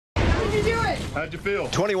How'd you feel?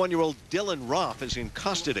 21-year-old Dylan Roth is in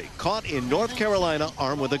custody, caught in North Carolina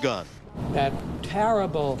armed with a gun. That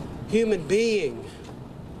terrible human being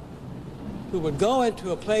who would go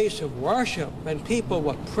into a place of worship and people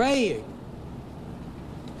were praying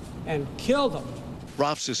and kill them.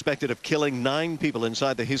 Roth suspected of killing 9 people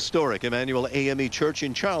inside the historic Emmanuel AME Church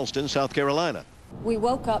in Charleston, South Carolina. We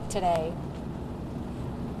woke up today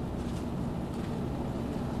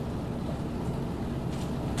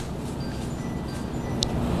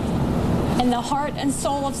and the heart and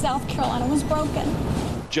soul of South Carolina was broken.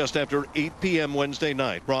 Just after 8 p.m. Wednesday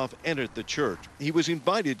night, Roth entered the church. He was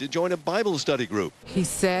invited to join a Bible study group. He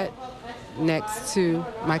sat next to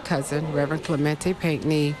my cousin, Reverend Clemente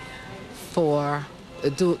Pinckney, throughout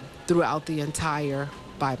the entire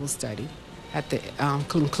Bible study. At the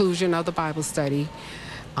conclusion of the Bible study,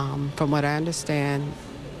 from what I understand,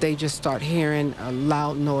 they just start hearing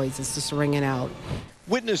loud noises just ringing out.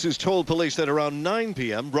 Witnesses told police that around 9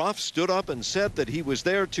 p.m., Roth stood up and said that he was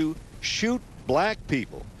there to shoot black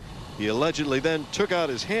people. He allegedly then took out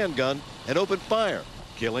his handgun and opened fire,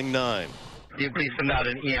 killing 9. Can you please send out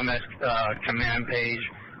an EMS command page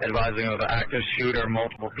advising of an active shooter,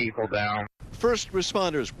 multiple people down? First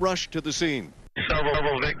responders rushed to the scene.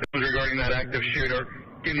 Several victims regarding that active shooter.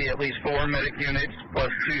 Give me at least 4 medic units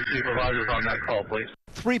plus 2 supervisors on that call, please.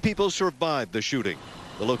 3 people survived the shooting.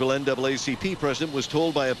 The local NAACP president was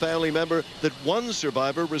told by a family member that one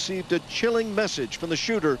survivor received a chilling message from the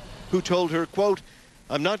shooter who told her, quote,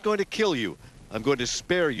 "I'm not going to kill you. I'm going to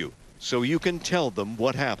spare you so you can tell them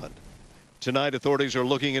what happened." Tonight, authorities are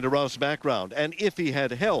looking into Roth's background and if he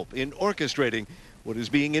had help in orchestrating what is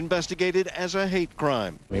being investigated as a hate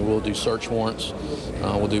crime. I mean, we'll do search warrants,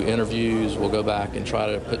 we'll do interviews, we'll go back and try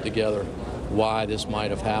to put together why this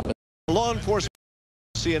might have happened. Law enforcement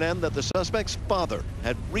told CNN that the suspect's father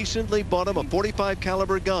had recently bought him a .45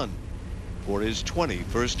 caliber gun for his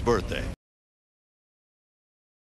 21st birthday.